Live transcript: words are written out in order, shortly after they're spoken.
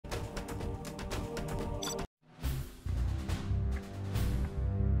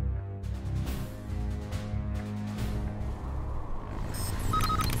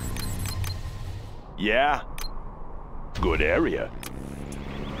Yeah? Good area.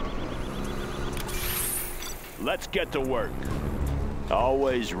 Let's get to work.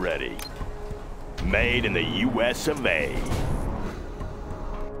 Always ready. Made in the US of A.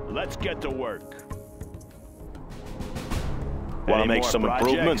 Let's get to work. Want to make some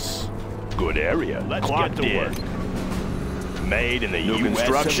improvements? Good area. Let's get to work. Made in the US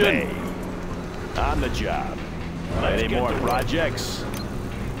construction? of A. On the job. Any more projects?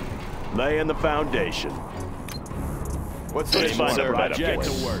 Laying the foundation. What's Any this more sir? projects?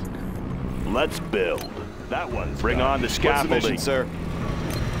 Get to work. Let's build. That one's Bring done. on the What's scaffolding, mission, sir.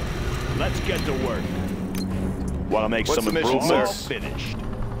 Let's get to work. Want to make What's some the mission, improvements? sir? Finished.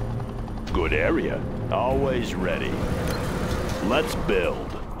 Good area. Always ready. Let's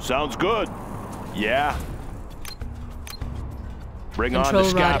build. Sounds good. Yeah. Bring on the Control rod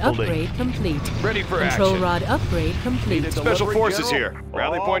scaffolding. upgrade complete. Ready for Control action. rod upgrade complete. Special Delivery, forces General? here.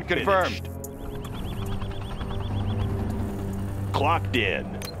 Rally All point confirmed. finished. Clocked in.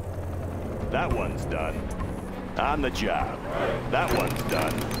 That one's done. On the job. That one's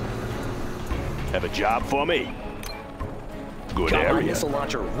done. Have a job for me? Good Got my area. missile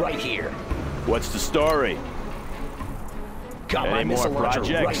launcher right here. What's the story? Got my Any more missile launcher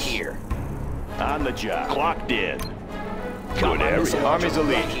right projects? here. On the job. Clocked in. Got Good my area. missile launcher Army's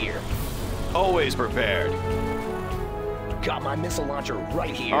elite. right here. Always prepared. Got my missile launcher right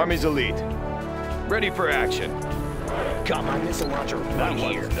here. Army's elite. Ready for action. Got my missile launcher right one's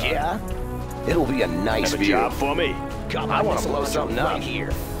here. done. Yeah? It'll be a nice Have a view. job for me? Got my I wanna missile blow launcher something right up. here.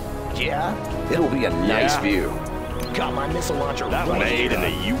 Yeah? It'll be a nice Yeah. view. Got my missile launcher That right made here. in the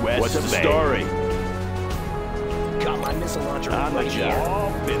US What's of the A. story? Got my missile launcher On the right job. here.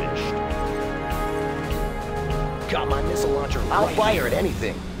 All finished. Got my missile launcher I'll right fire here. at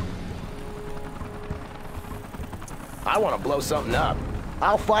anything. I want to blow something up.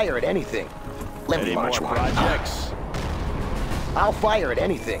 I'll fire at anything. Let me Any more launch one. projects? I'll fire at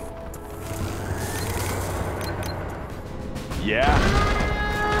anything. Yeah.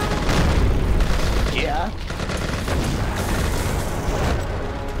 Yeah?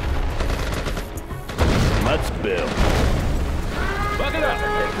 Let's build. Buck it up.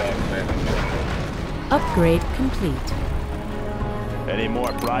 Upgrade complete. Any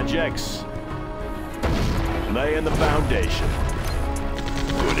more projects? Laying the foundation.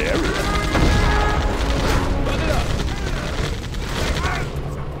 Good area. Buck it up.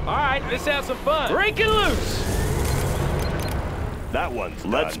 All right, let's have some fun. Break it loose. That one's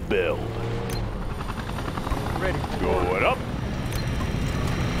done. Let's build. Ready. Going up.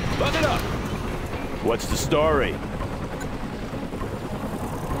 Buck it up. What's the story?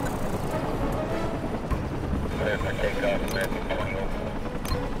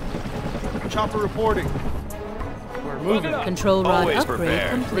 Chopper reporting. We're moving. Control rod Always upgrade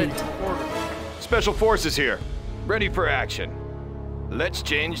prepared. complete. Special forces here. Ready for action. Let's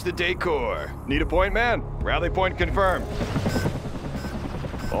change the decor. Need a point man? Rally point confirmed.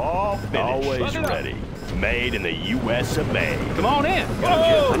 All finished. Always Buck it up. ready. Made in the US of A. Come on in.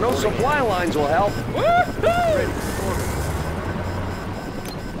 Whoa! No supply lines will help.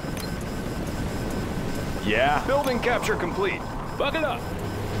 Yeah. Building capture complete. Buck it up.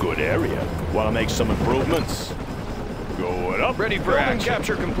 Good area. Want to make some improvements? Going up. Ready for action.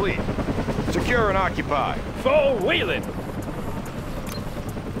 Capture complete. Secure and occupy. Full wheeling.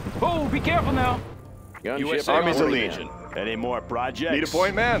 Oh, be careful now. Gunship Army's elite. Any more projects? Need a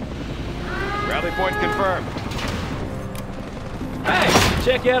point man? Rally point confirmed. Hey,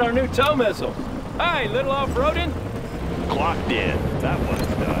 check out our new tow missile. Hey, little off-roading. Clocked in. That one's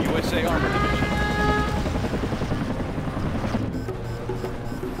done. USA Armor Division.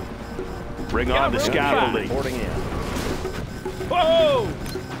 Bring Got on the room scaffolding. Reporting in. Whoa!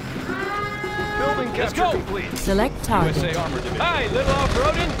 Building Let's capture go. complete. Select target. USA Armor Division. Hey, little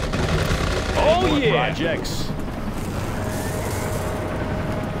off-roading. Oh, More yeah. projects.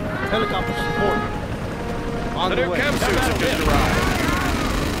 Helicopter support. On The the new way. chem suits have just arrived.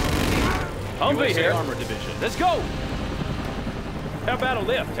 Humvee USA here. Armor Division. Let's go. How about a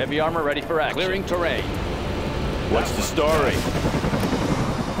lift? Heavy armor ready for action. Clearing terrain. What's the story?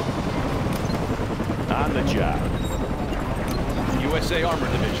 On the job. USA Armor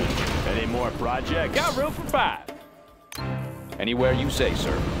Division. Any more projects? Got room for 5. Anywhere you say,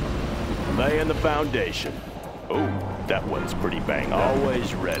 sir. Laying the foundation. Oh, that one's pretty banged up.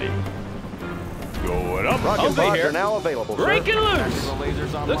 Always ready. Going up. Rocket Humvee pods here. are now available, sir. Break it loose.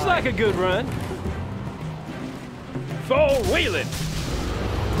 Lasers online. Looks like a good run. Full wheeling.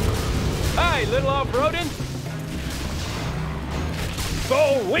 Hey, little off-roading.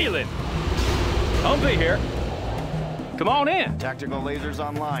 Full wheeling. Humvee here. Come on in. Tactical lasers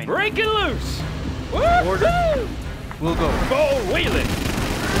online. Break it loose. Order. We'll go. Four-wheeling.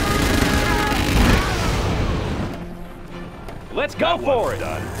 Let's go That for one's it.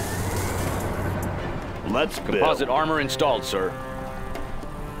 done. Let's build. Composite armor installed, sir.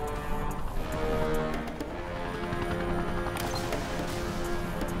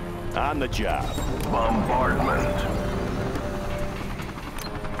 On the job.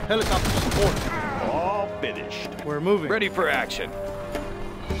 Helicopter support. All finished. We're moving. Ready for action.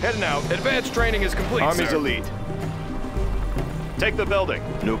 Heading out. Advanced training is complete, Army's sir. elite. Take the building.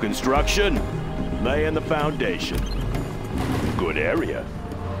 New construction. Laying the foundation. Good area.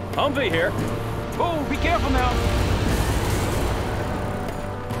 Humvee here. Oh, be careful now.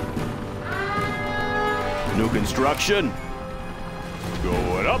 New construction.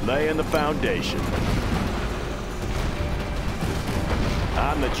 Going up. Laying the foundation.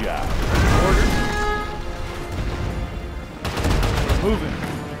 On the job. Order. We're moving.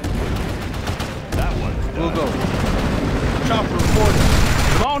 That one's done. We'll go. Chopper reporting.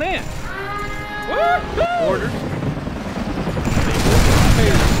 Come on in. Woo-hoo! Order.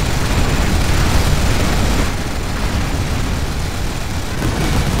 Payload.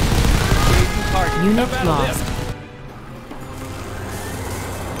 Engaging target. Unit Come out of lost.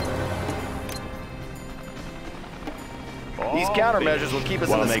 These All countermeasures finished. will keep us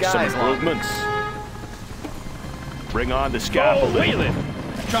Wanna in the make some skies longer. improvements. Bring on the scaffolding. Four-wheeling.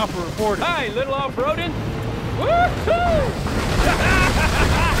 Chopper reporting. Hi, little off-roading. Woo-hoo!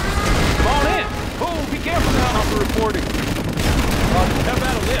 Come on in. Oh, be careful now. Chopper reporting. How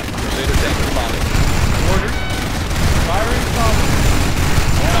about a lift? Order. Firing solid.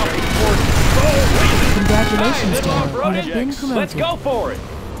 Chopper reporting. Congratulations, Hi, little General. You have off-roading. been promoted. Let's go for it.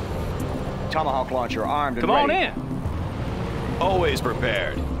 Tomahawk launcher armed and Come on ready. in. Always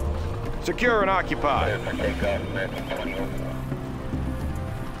prepared. Secure and occupied.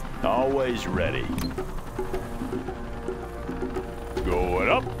 Always ready. Going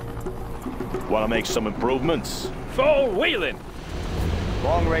up. Want to make some improvements? Four-wheeling.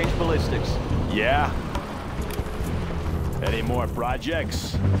 Long-range ballistics. Yeah. Any more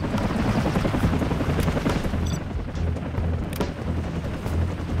projects?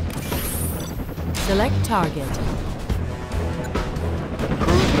 Select target.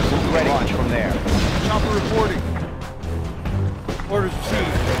 Cruise missiles ready. Launch from there. Chopper reporting. Orders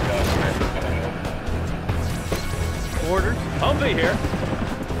received. Orders. Humvee here.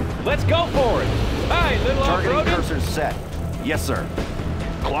 Let's go for it. Hi, little Targeting off-roading. cursors set. Yes, sir.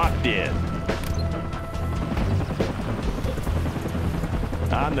 Clocked in.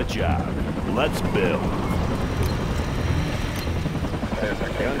 On the job. Let's build.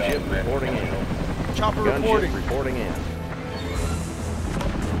 Gunship reporting in. Chopper reporting. reporting in.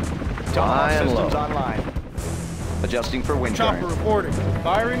 Tomahawk systems online. Adjusting for wind Chopper current. reporting.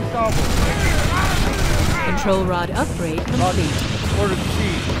 Firing salvo. Control rod upgrade complete. Orders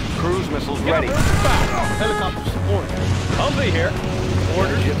received. Cruise missiles ready. Helicopter support. Humvee here.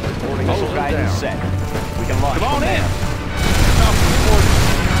 Orders. Reporting missile guidance set. We can launch Come on from in. there. Chopper reporting.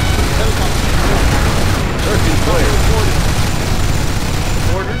 Helicopter support. Search and clear. Reporting.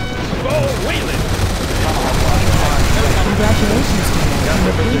 Orders. Four-wheeling. Congratulations, General.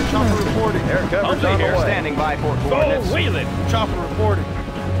 You have been Chopper promoted. reporting. Air cover's Humvee on the here. way. Standing by for coordinates. Four-wheeling. Chopper reporting.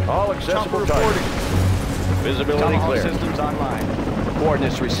 All Chopper accessible reporting. Visibility Tomahawk clear. systems online.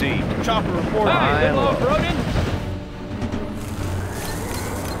 Coordinates received. Chopper reporting. Hi, little off-roading.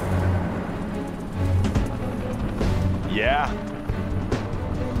 Yeah.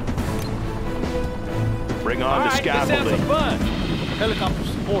 Bring on All the right, let's have scaffolding. some fun. Helicopter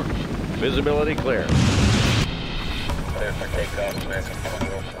support. Visibility clear.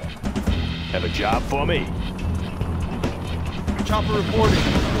 Have a job for me. Chopper reporting.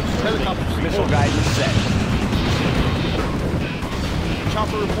 Helicopter Missile support. guidance set.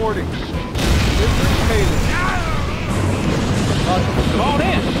 Chopper reporting. Business payload. Come on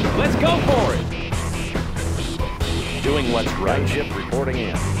in. Let's go for it. Doing what's right. Gunship reporting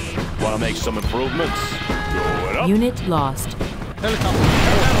in. Want to make some improvements? Going up. Unit lost. Helicopter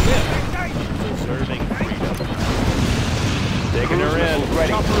Serving freedom. Taking her in. Missiles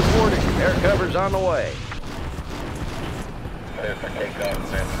ready. Chopper reporting. Air cover's on the way.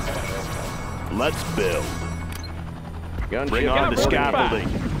 Let's build. Gunship Bring on the reporting back. scaffolding.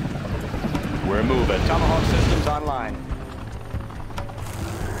 We're moving. Tomahawk systems online.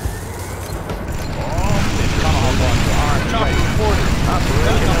 Tomahawk launcher armed and Chopper ready. reporting.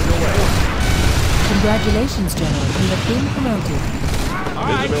 Operation underway. Congratulations, General. You have been promoted. All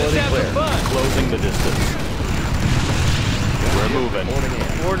right, let's Visibility have clear. some fun. Closing the distance. We're moving. Reporting in.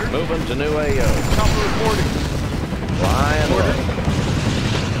 Order. Moving to new AO. Chopper reporting. Flying Order. low.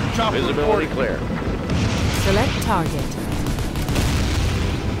 Chopper Visibility reporting. clear. Select target.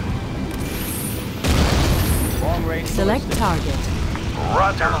 Long range. Select target.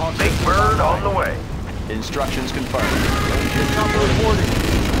 Roger. Big Bird on the way. Instructions confirmed. Chopper reporting.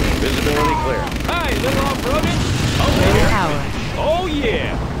 Visibility clear. Hey, little off-roading. Low power. Oh,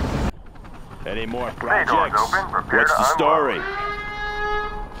 yeah. Any more Bay doors projects? open. Prepare What's to the story?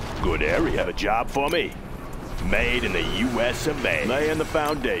 unload. Good area. Have a job for me. Made in the U.S. of A. Laying the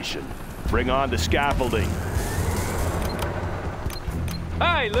foundation. Bring on the scaffolding.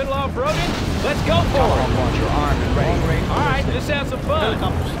 Hey, little off-roading. Let's go for it. Launch your arm and ready. All right, let's have some fun.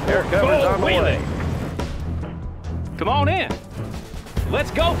 Air cover's on the way. Come on in. Let's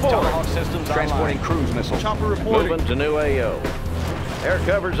go for Tomahawk it. systems transporting cruise missile. Chopper reporting. Moving to new AO. Air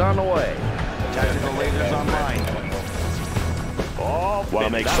cover's on the way. Tactical lasers online. All want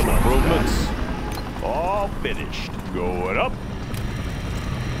to make some improvements? All finished. Going up.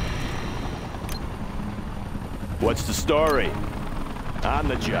 What's the story? On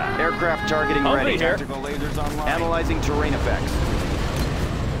the job. Aircraft targeting Over ready. here. Tactical lasers online. Analyzing terrain effects.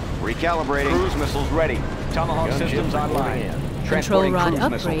 Recalibrating. Cruise missiles ready. Tomahawk systems online. Control Transporting rod cruise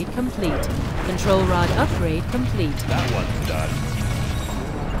missile. upgrade complete. Control rod upgrade complete. That one's done.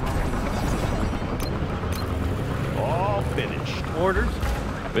 All finished. Orders.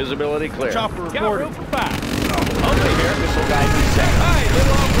 Visibility clear. Chopper Got reporting. room for 5. Over here. Missile guidance set. Hey,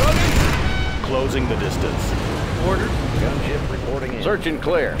 little off-roading. Closing the distance. Orders. Gunship reporting in. Search and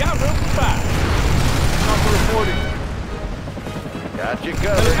clear. Got room for 5. Chopper reporting. Got you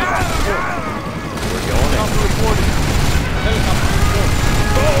covered. We're going in. Chopper reporting. Helicopter support.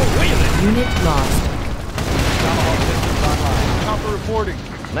 Oh, wheel it. Unit lost. Tomahawk systems online. Chopper reporting.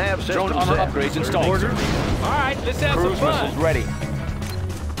 Nav system Drone armor set. upgrades installed. Orders. All right, let's have Cruise some missiles fun. ready.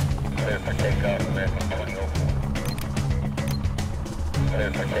 Clear for takeoff. Clear for going over. Clear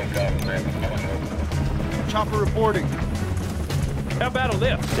for takeoff. Clear for going over. Chopper reporting. How about a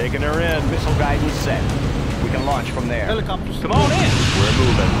lift? Taking her in. Missile guidance set. We can launch from there. Helicopter support. Come on in. We're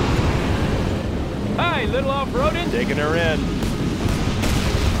moving. Hey, little off-roading. Taking her in.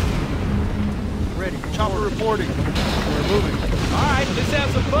 Ready. Chopper reporting. We're moving. All right, let's have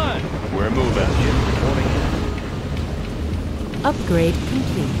some fun. We're moving. Upgrade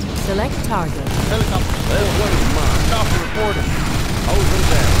complete. Select target. Helicopter support. Chopper reporting. Hoses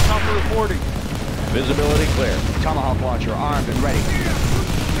down. Chopper reporting. Visibility clear. Tomahawk launcher armed and ready.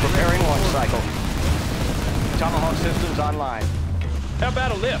 Preparing launch cycle. Tomahawk systems online. How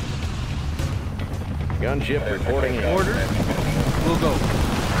about a lift? Gunship reporting in. Orders. We'll go.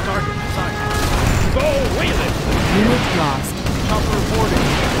 Target sight. Go, wheel it. Unit lost. Chopper reporting.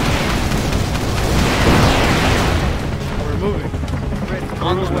 We're moving. Ready.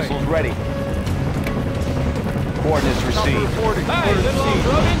 On the Cruise way. missiles ready. Coordinates Chopper received. reporting. Hey, Orders little received.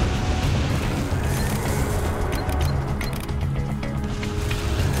 off-roading.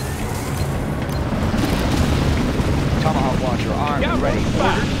 Tomahawk launcher armed Got and ready. room for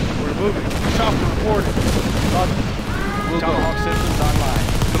 5. We're moving. Chopper reporting. Roger. We'll go. Tomahawk systems online.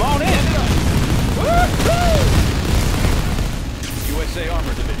 Come on in. Woo-hoo! USA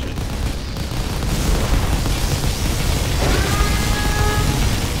Armor Division.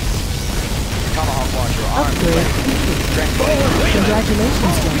 Tomahawk launcher armed and Upgrade ready. complete. Transporting.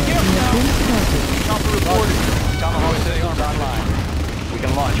 Congratulations, General. You have been promoted. Chopper reporting. Tomahawk systems online. We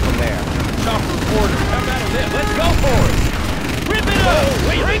can launch from there. Chopper reporting. How about a lift? Let's go for it. Rip it up.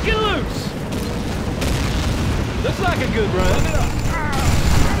 Break it loose. Looks like a good run. Rip it up.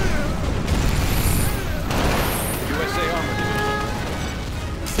 USA Armor Division.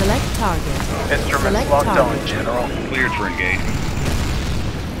 Select target. Instruments Select locked on, target. General. Cleared for engagement.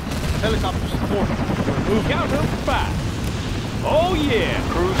 Helicopter support. We're moving. Got room for 5. Oh, yeah.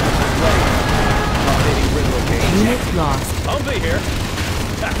 Cruise missiles ready. Updating grid location. Unit lost. I'll be here.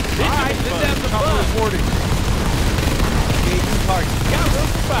 All right, let's have some Chopper fun. reporting. Engaging target. Got room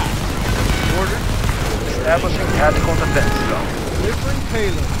for 5. Orders. Establishing tactical defense zone. Delivering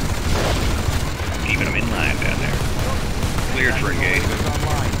payload. Keeping them in line down there. Cleared for engagement.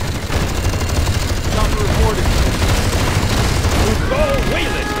 Online. Chopper reporting. Go,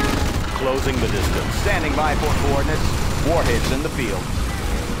 wheel it. Closing the distance. Standing by for coordinates. Warheads in the field.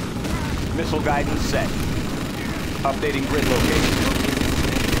 Missile guidance set. Updating grid location.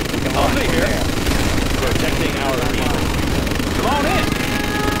 We can I'll launch be from here. there. Protecting our people. Come on in.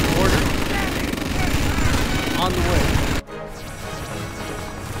 Order. On the way.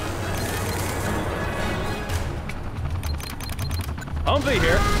 I'll be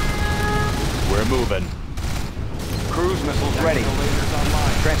here. We're moving. Cruise missiles ready.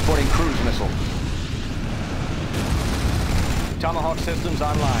 Transporting cruise missile. Tomahawk systems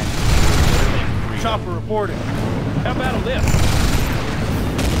online. chopper reporting. How about a lift?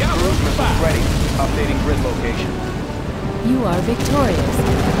 Got Cruise room for missiles five. ready. Updating grid location. You are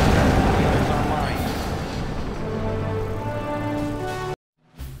victorious.